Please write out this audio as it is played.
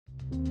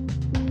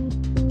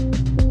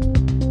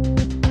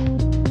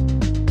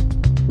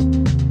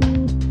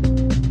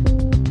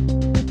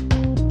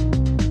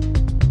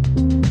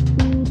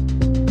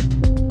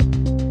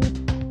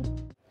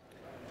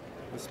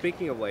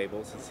speaking of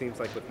labels, it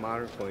seems like with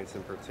modern coins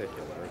in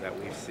particular that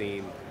we've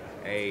seen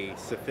a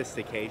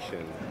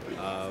sophistication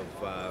of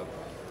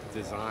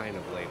design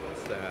of labels.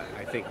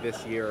 I think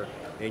this year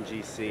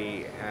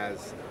NGC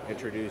has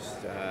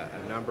introduced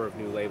a number of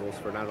new labels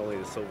for not only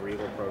the Silver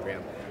Eagle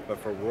program, but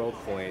for World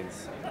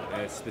Coins,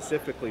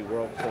 specifically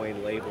World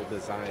Coin label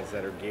designs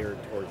that are geared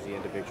towards the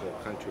individual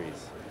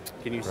countries.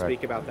 Can you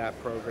speak about that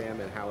program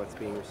and how it's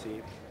being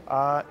received?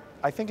 I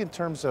think in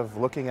terms of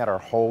looking at our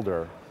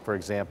holder, for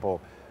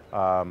example,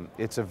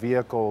 it's a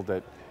vehicle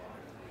that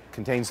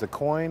contains the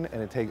coin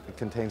and it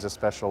contains a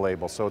special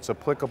label. So it's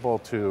applicable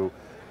to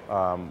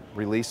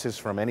releases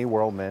from any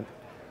world mint,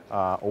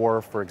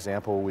 or for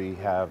example, we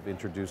have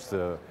introduced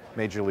the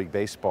Major League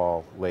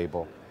Baseball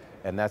label,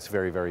 and that's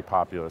very, very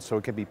popular. So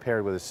it can be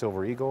paired with a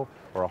Silver Eagle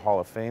or a Hall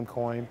of Fame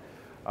coin,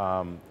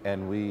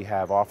 and we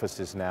have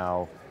offices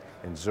now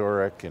in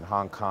Zurich, in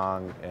Hong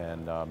Kong,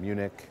 and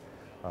Munich,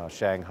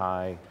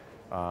 Shanghai,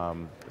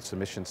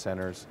 submission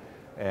centers.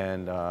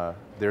 And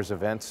there's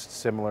events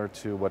similar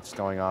to what's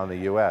going on in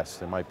the US.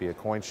 There might be a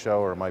coin show,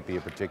 or it might be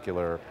a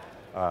particular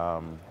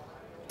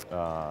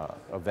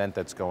event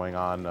that's going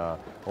on,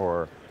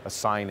 or a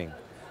signing.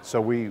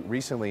 So we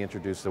recently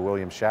introduced the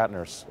William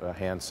Shatner's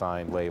hand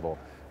signed label.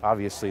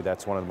 Obviously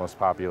that's one of the most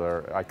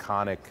popular,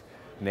 iconic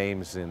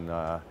names in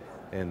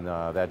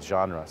that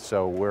genre.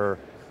 So we're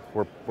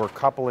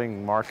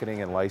coupling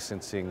marketing and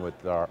licensing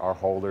with our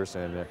holders,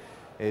 and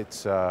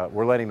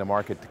we're letting the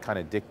market to kind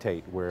of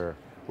dictate where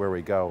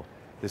we go.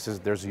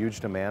 There's a huge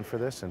demand for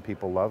this, and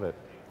people love it.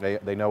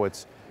 They know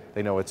it's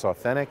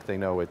authentic. They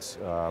know it's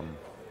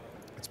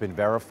been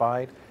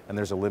verified, and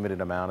there's a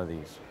limited amount of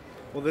these.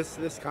 Well,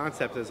 this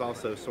concept is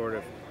also sort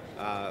of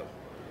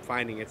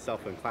finding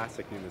itself in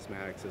classic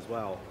numismatics as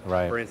well.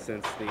 Right. For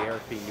instance, the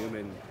Eric P.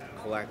 Newman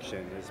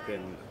collection has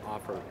been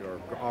offered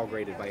or all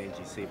graded by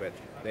NGC, but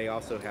they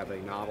also have a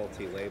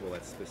novelty label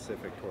that's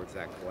specific towards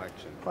that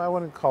collection. Well, I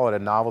wouldn't call it a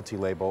novelty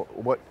label.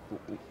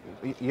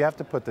 You have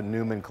to put the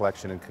Newman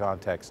collection in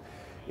context.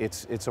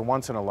 It's a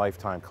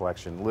once-in-a-lifetime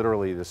collection.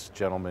 Literally, this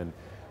gentleman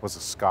was a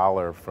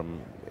scholar from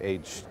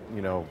age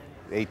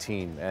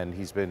 18, and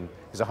he's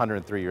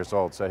 103 years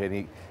old. So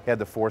he had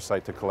the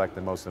foresight to collect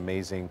the most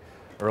amazing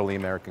early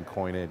American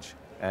coinage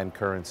and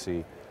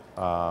currency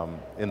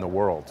in the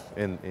world.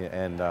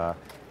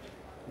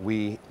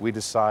 We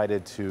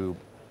decided to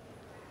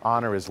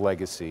honor his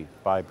legacy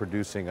by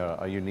producing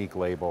a unique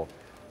label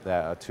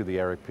to the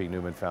Eric P.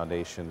 Newman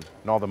Foundation.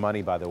 And all the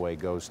money, by the way,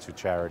 goes to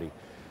charity.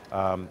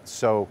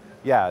 So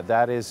yeah,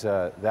 that is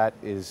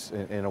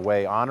in a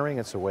way honoring.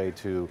 It's a way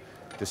to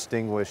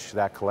distinguish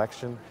that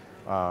collection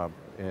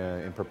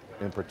in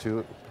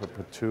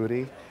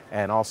perpetuity.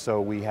 And also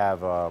we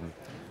have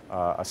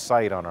a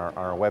site on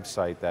our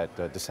website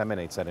that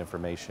disseminates that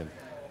information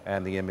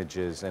and the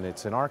images, and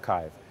it's an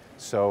archive.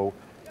 So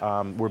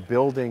we're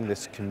building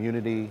this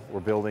community,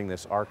 we're building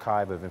this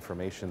archive of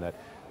information that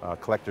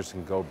collectors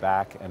can go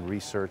back and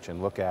research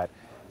and look at.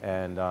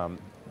 And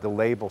the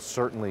label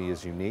certainly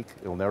is unique.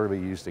 It will never be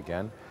used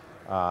again.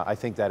 I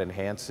think that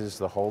enhances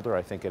the holder.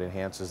 I think it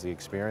enhances the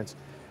experience.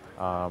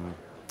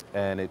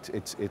 And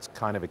it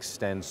kind of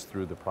extends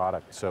through the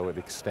product. So it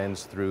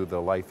extends through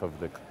the life of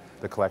the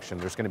collection.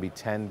 There's going to be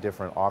 10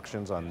 different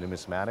auctions on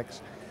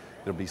numismatics.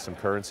 There'll be some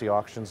currency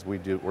auctions. We're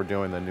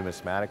doing the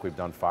numismatic. We've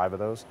done 5 of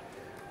those.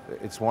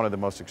 It's one of the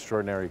most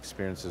extraordinary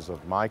experiences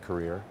of my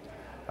career.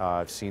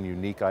 I've seen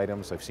unique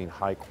items. I've seen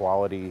high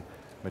quality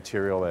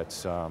material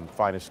that's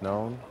finest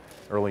known,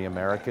 early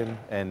American,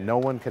 and no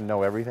one can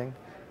know everything.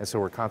 And so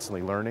we're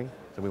constantly learning,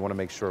 and we want to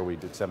make sure we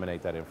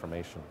disseminate that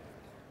information.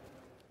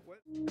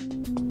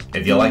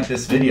 If you like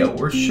this video,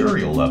 we're sure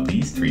you'll love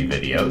these 3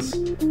 videos.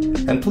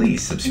 And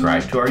please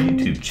subscribe to our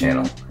YouTube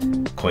channel.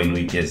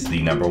 CoinWeek is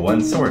the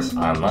 #1 source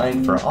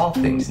online for all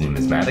things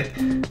numismatic.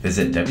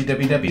 Visit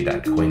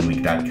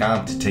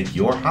www.coinweek.com to take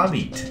your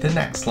hobby to the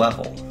next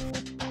level.